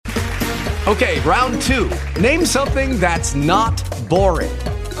Okay, round two. Name something that's not boring.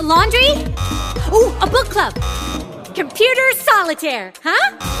 A laundry? Ooh, a book club. Computer solitaire,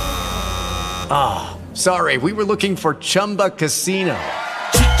 huh? Ah, sorry, we were looking for Chumba Casino.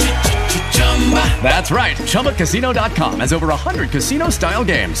 That's right, ChumbaCasino.com has over 100 casino-style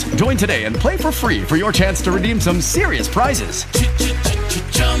games. Join today and play for free for your chance to redeem some serious prizes.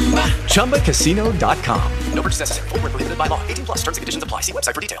 ChumbaCasino.com. No purchase necessary. Void where prohibited by law. 18 plus terms and conditions apply. See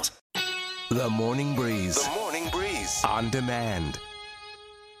website for details. The Morning Breeze. The Morning Breeze. On demand.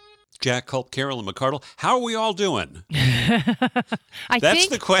 Jack Culp, Carolyn McCardle. How are we all doing? That's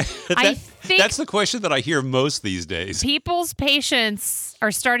the question that I hear most these days. People's patience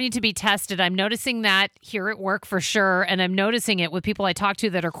are starting to be tested. I'm noticing that here at work for sure, and I'm noticing it with people I talk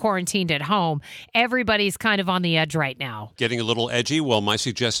to that are quarantined at home. Everybody's kind of on the edge right now. Getting a little edgy? Well, my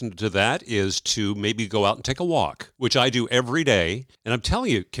suggestion to that is to maybe go out and take a walk, which I do every day. And I'm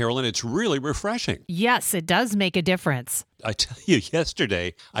telling you, Carolyn, it's really refreshing. Yes, it does make a difference. I tell you,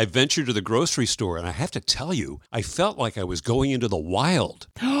 yesterday, I ventured to the grocery store, and I have to tell you, I felt like I was going into the wild.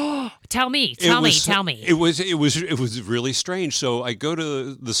 Tell me. It was really strange. So I go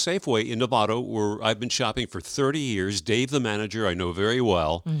to the Safeway in Novato, where I've been shopping for 30 years. Dave, the manager, I know very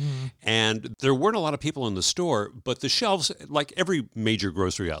well. Mm-hmm. And there weren't a lot of people in the store, but the shelves, like every major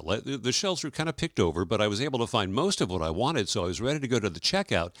grocery outlet, the shelves were kind of picked over, but I was able to find most of what I wanted. So I was ready to go to the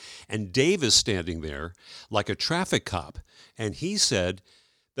checkout, and Dave is standing there like a traffic cop. And he said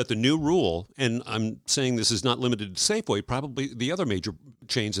that the new rule, and I'm saying this is not limited to Safeway, probably the other major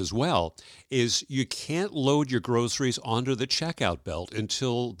chains as well, is you can't load your groceries onto the checkout belt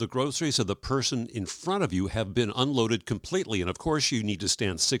until the groceries of the person in front of you have been unloaded completely. And of course, you need to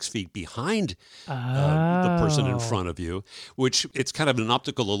stand 6 feet behind the person in front of you, which it's kind of an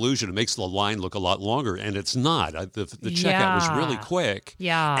optical illusion. It makes the line look a lot longer, and it's not. The checkout was really quick.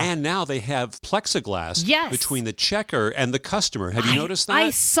 Yeah. And now they have plexiglass between the checker and the customer. Have you noticed that?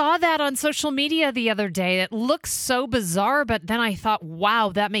 I saw that on social media the other day. It looks so bizarre, but then I thought, wow,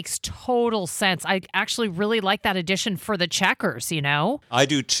 that makes total sense. I actually really like that addition for the checkers, you know? I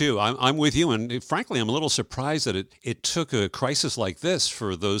do too. I'm with you. And frankly, I'm a little surprised that it took a crisis like this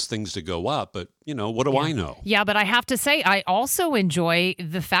for those things to go up. But, you know, what do I know? Yeah, but I have to say, I also enjoy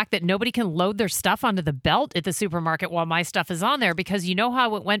the fact that nobody can load their stuff onto the belt at the supermarket while my stuff is on there, because you know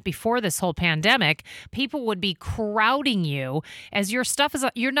how it went before this whole pandemic. People would be crowding you as your stuff is.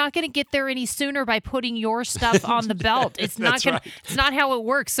 You're not going to get there any sooner by putting your stuff on the belt. It's not going. Right. It's not how it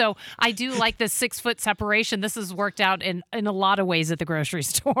works. So I do like this 6-foot separation. This has worked out in a lot of ways at the grocery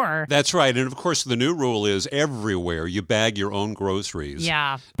store. That's right. And of course, the new rule is everywhere you bag your own groceries.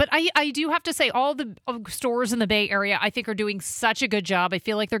 Yeah. But I do have to say, all the stores in the Bay Area, I think, are doing such a good job. I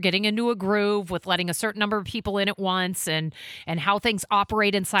feel like they're getting into a groove with letting a certain number of people in at once and how things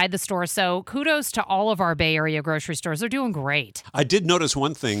operate inside the store. So kudos to all of our Bay Area grocery stores. They're doing great. I did notice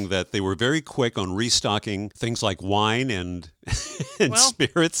one thing, that they were very quick on restocking things like wine and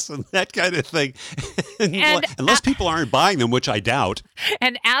spirits and that kind of thing. Unless people aren't buying them, which I doubt.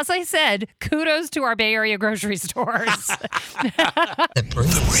 And as I said, kudos to our Bay Area grocery stores. The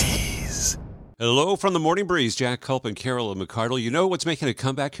Breeze. Hello from the Morning Breeze, Jack Culp and Carolyn McCardle. You know what's making a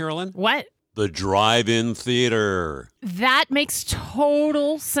comeback, Carolyn? What? The drive-in theater. That makes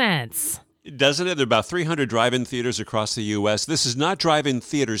total sense. Doesn't it? There are about 300 drive-in theaters across the U.S. This is not drive-in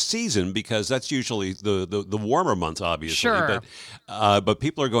theater season, because that's usually the warmer months, obviously. Sure. But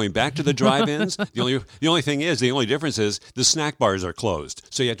people are going back to the drive-ins. The only difference is the snack bars are closed.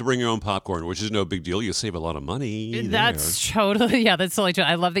 So you have to bring your own popcorn, which is no big deal. You save a lot of money. That's totally true.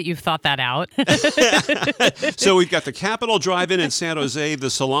 I love that you've thought that out. So we've got the Capitol Drive-In in San Jose,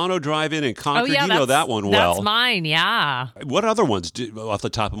 the Solano Drive-In in Concord. You know that one well. That's mine, yeah. What other ones, off the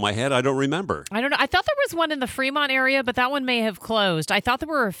top of my head? I don't remember. I don't know. I thought there was one in the Fremont area, but that one may have closed. I thought there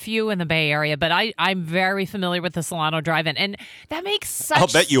were a few in the Bay Area, but I'm very familiar with the Solano Drive-In, and that makes such... I'll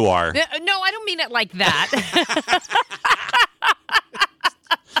bet you are. No, I don't mean it like that.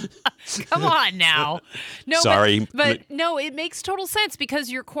 Come on now. No, sorry. But no, it makes total sense, because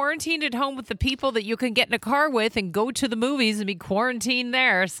you're quarantined at home with the people that you can get in a car with and go to the movies and be quarantined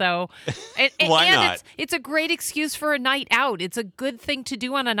there. So why not? It's a great excuse for a night out. It's a good thing to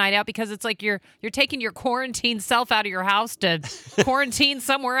do on a night out, because it's like you're taking your quarantined self out of your house to quarantine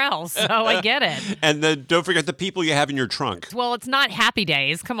somewhere else. So I get it. And then don't forget the people you have in your trunk. Well, it's not Happy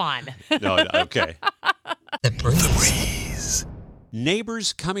Days. Come on. No, okay. The Breeze.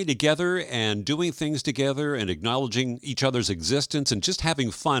 Neighbors coming together and doing things together and acknowledging each other's existence and just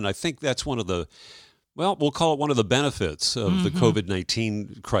having fun. I think that's one of the Well, we'll call it one of the benefits of the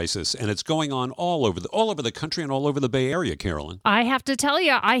COVID-19 crisis, and it's going on all over the country and all over the Bay Area, Carolyn. I have to tell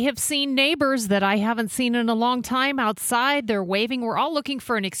you, I have seen neighbors that I haven't seen in a long time outside. They're waving. We're all looking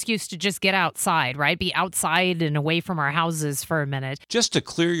for an excuse to just get outside, right? Be outside and away from our houses for a minute. Just to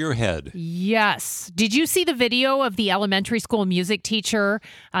clear your head. Yes. Did you see the video of the elementary school music teacher?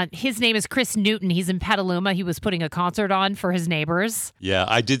 His name is Chris Newton. He's in Petaluma. He was putting a concert on for his neighbors. Yeah,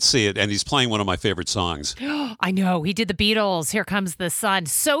 I did see it, and he's playing one of my favorite songs. I know. He did the Beatles. Here Comes the Sun.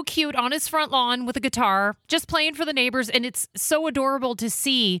 So cute on his front lawn with a guitar, just playing for the neighbors. And it's so adorable to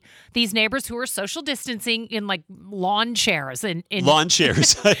see these neighbors who are social distancing in like lawn chairs. Lawn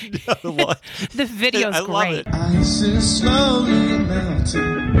chairs. I know what. The video's I love great. it. Ice is slowly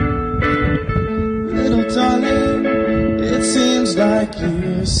melting. Little darling, it seems like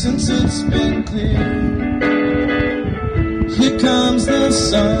years since it's been clear. Here comes the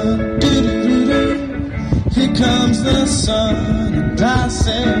sun. Doo-doo-doo-doo. Here comes the sun, and I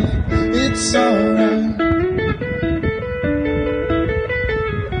say it's alright.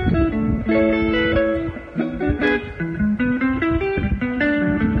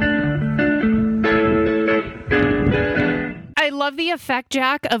 I love the effect,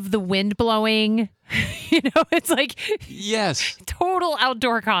 Jack, of the wind blowing. It's like Yes. total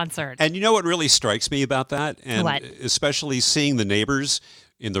outdoor concert. And you know what really strikes me about that? And What? especially seeing the neighbors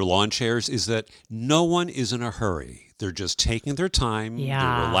in their lawn chairs is that no one is in a hurry. They're just taking their time. Yeah.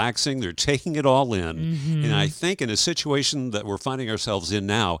 They're relaxing. They're taking it all in. And I think in a situation that we're finding ourselves in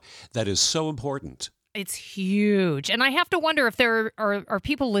now, that is so important. It's huge. And I have to wonder if there are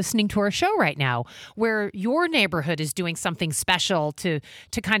people listening to our show right now where your neighborhood is doing something special to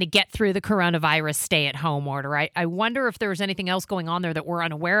kind of get through the coronavirus stay-at-home order. I wonder if there's anything else going on there that we're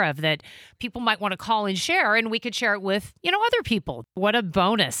unaware of that people might want to call and share, and we could share it with, other people. What a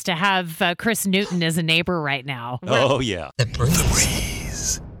bonus to have Chris Newton as a neighbor right now. Oh, yeah. The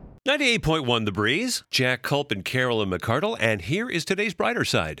Breeze. 98.1 The Breeze. Jack Culp and Carolyn McCardle. And here is today's brighter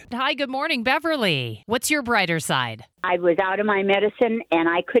side. Hi, good morning, Beverly. What's your brighter side? I was out of my medicine, and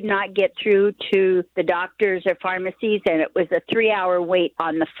I could not get through to the doctors or pharmacies, and it was a 3-hour wait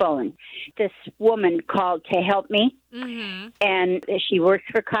on the phone. This woman called to help me, and she works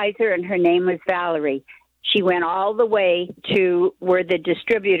for Kaiser, and her name was Valerie. She went all the way to where the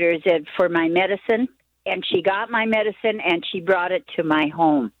distributors is for my medicine, and she got my medicine, and she brought it to my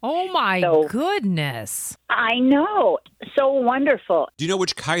home. Oh, my goodness. I know. So wonderful. Do you know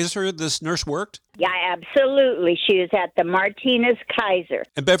which Kaiser this nurse worked? Yeah, absolutely. She was at the Martinez Kaiser.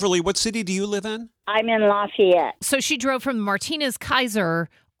 And Beverly, what city do you live in? I'm in Lafayette. So she drove from Martinez Kaiser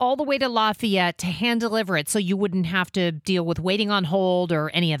all the way to Lafayette to hand deliver it so you wouldn't have to deal with waiting on hold or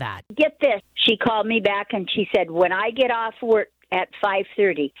any of that. Get this. She called me back and she said, when I get off work at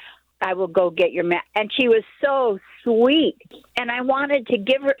 5:30, I will go get your and she was so sweet, and I wanted to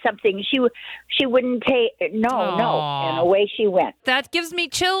give her something. She wouldn't take no, and away she went. That gives me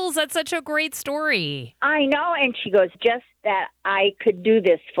chills. That's such a great story. I know, and she goes, just that I could do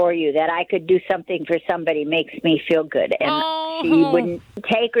this for you, that I could do something for somebody makes me feel good, and she wouldn't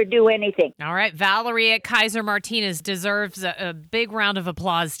take or do anything. All right, Valerie at Kaiser Martinez deserves a big round of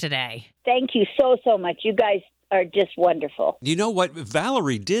applause today. Thank you so much. You guys are just wonderful. You know what?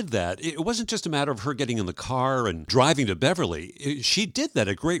 Valerie did that. It wasn't just a matter of her getting in the car and driving to Beverly. She did that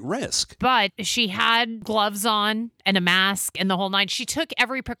at great risk. But she had gloves on and a mask and the whole nine. She took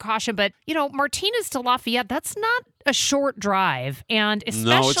every precaution. But, Martinez to Lafayette, that's not a short drive. And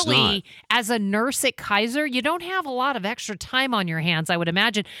especially as a nurse at Kaiser, you don't have a lot of extra time on your hands, I would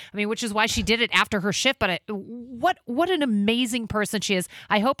imagine. Which is why she did it after her shift. But what an amazing person she is.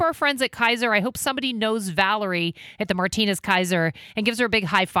 I hope our friends at Kaiser, I hope somebody knows Valerie at the Martinez Kaiser and gives her a big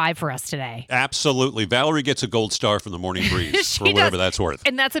high five for us today. Absolutely. Valerie gets a gold star from the Morning Breeze for whatever that's worth.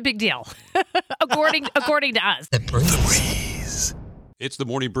 And that's a big deal, according to us. The Breeze. It's the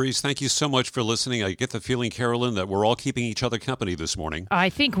Morning Breeze. Thank you so much for listening. I get the feeling, Carolyn, that we're all keeping each other company this morning. I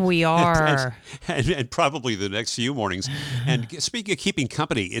think we are. and probably the next few mornings. And speaking of keeping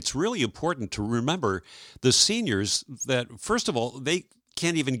company, it's really important to remember the seniors that, first of all, they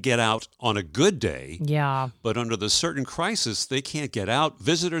can't even get out on a good day. Yeah. But under the certain crisis, they can't get out.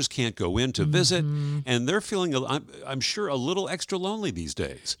 Visitors can't go in to visit. And they're feeling, I'm sure, a little extra lonely these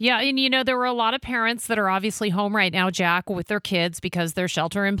days. Yeah. And, there were a lot of parents that are obviously home right now, Jack, with their kids because they're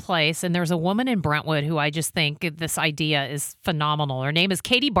shelter in place. And there's a woman in Brentwood who I just think this idea is phenomenal. Her name is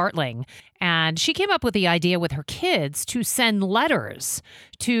Katie Bartling. And she came up with the idea with her kids to send letters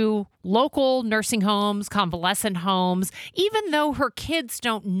to local nursing homes, convalescent homes. Even though her kids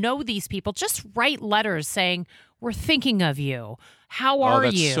don't know these people, just write letters saying, we're thinking of you. How are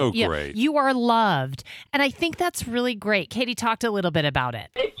that's you? so Yeah, great. you are loved. And I think that's really great. Katie talked a little bit about it.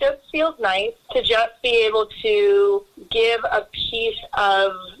 It just feels nice to just be able to give a piece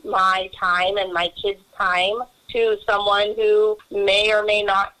of my time and my kids' time to someone who may or may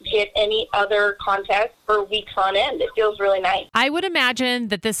not get any other contact for weeks on end. It feels really nice. I would imagine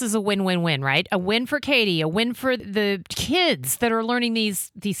that this is a win-win-win, right? A win for Katie, a win for the kids that are learning these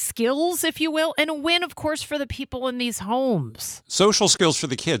skills, if you will, and a win, of course, for the people in these homes. Social skills for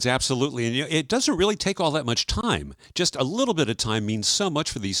the kids, absolutely. And it doesn't really take all that much time. Just a little bit of time means so much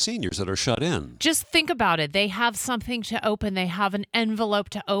for these seniors that are shut in. Just think about it. They have something to open. They have an envelope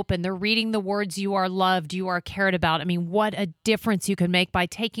to open. They're reading the words, "You are loved, you are cared about." I mean, what a difference you can make by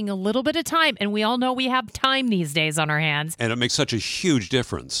taking a little bit of time. And we all know we have time these days on our hands. And it makes such a huge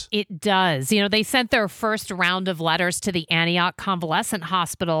difference. It does. You know, they sent their first round of letters to the Antioch Convalescent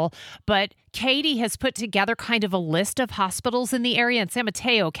Hospital, but Katie has put together kind of a list of hospitals in the area in San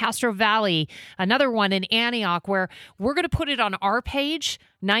Mateo, Castro Valley, another one in Antioch, where we're going to put it on our page,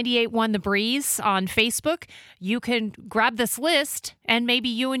 98.1 The Breeze on Facebook. You can grab this list and maybe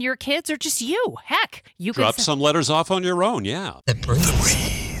you and your kids, or just you, heck, you Drop can some letters off on your own, yeah. The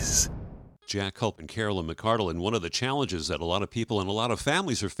Breeze. Jack Culp and Carolyn McCardle, and one of the challenges that a lot of people and a lot of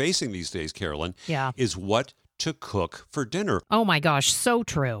families are facing these days, Carolyn, is what to cook for dinner. Oh my gosh, so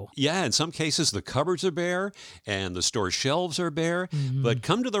true. Yeah, in some cases the cupboards are bare and the store shelves are bare, but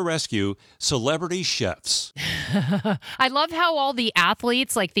come to the rescue, celebrity chefs. I love how all the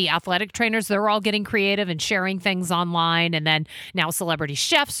athletes, like the athletic trainers, they're all getting creative and sharing things online. And then now celebrity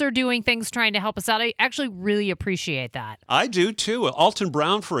chefs are doing things trying to help us out. I actually really appreciate that. I do too. Alton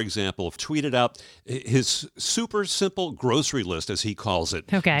Brown, for example, tweeted out his super simple grocery list, as he calls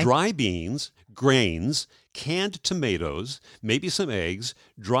it. Okay. Dry beans, grains, canned tomatoes, maybe some eggs,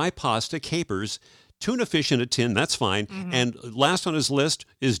 dry pasta, capers, tuna fish in a tin, that's fine. And last on his list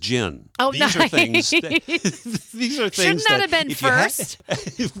is gin. Oh, these are things these are things Shouldn't that have been if you had- first?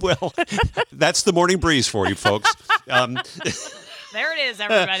 well, that's the morning breeze for you folks. There it is,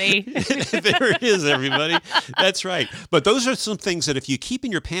 everybody. There it is, everybody. That's right. But those are some things that if you keep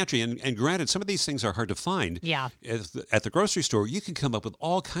in your pantry, and granted, some of these things are hard to find. Yeah. At the grocery store, you can come up with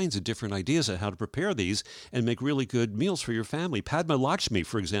all kinds of different ideas on how to prepare these and make really good meals for your family. Padma Lakshmi,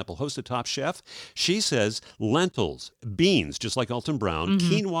 for example, host of Top Chef. She says lentils, beans, just like Alton Brown,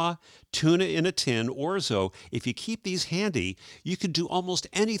 quinoa, tuna in a tin, orzo. If you keep these handy, you can do almost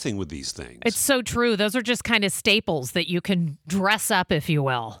anything with these things. It's so true. Those are just kind of staples that you can dress up, if you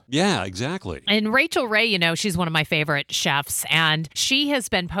will. Yeah, exactly. And Rachel Ray, you know, she's one of my favorite chefs, and she has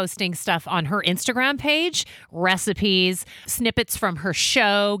been posting stuff on her Instagram page, recipes, snippets from her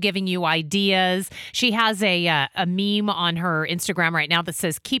show, giving you ideas. She has a meme on her Instagram right now that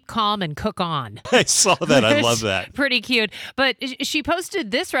says, "Keep calm and cook on." I saw that. I love that. Pretty cute. But she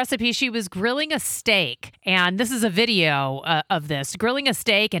posted this recipe. She was grilling a steak, and this is a video of this, grilling a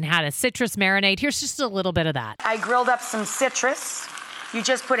steak, and had a citrus marinade. Here's just a little bit of that. I grilled up some citrus. You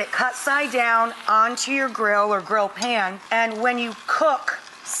just put it cut side down onto your grill or grill pan, and when you cook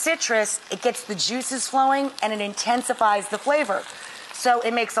citrus, it gets the juices flowing and it intensifies the flavor. So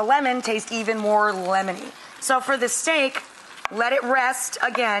it makes a lemon taste even more lemony. So for the steak, let it rest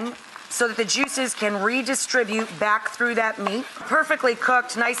again so that the juices can redistribute back through that meat. Perfectly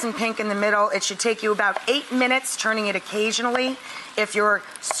cooked, nice and pink in the middle. It should take you about 8 minutes, turning it occasionally if your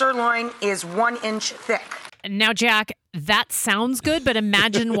sirloin is 1 inch thick. Now, Jack, that sounds good, but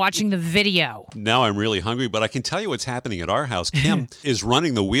imagine watching the video. Now I'm really hungry, but I can tell you what's happening at our house. Kim is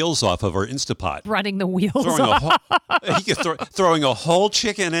running the wheels off of our Instapot. Running the wheels Throwing off. throwing a whole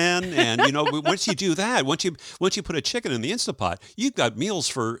chicken in, and you know, once you do that, once you put a chicken in the Instapot, you've got meals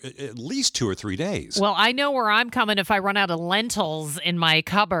for at least 2 or 3 days. Well, I know where I'm coming if I run out of lentils in my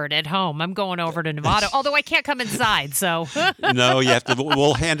cupboard at home. I'm going over to Nevada, although I can't come inside, so. No, you have to.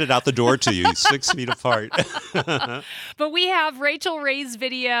 We'll hand it out the door to you, 6 feet apart. But we have Rachel Ray's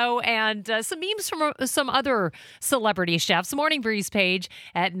video and some memes from some other celebrity chefs. Morning Breeze page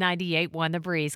at 98.1 The Breeze.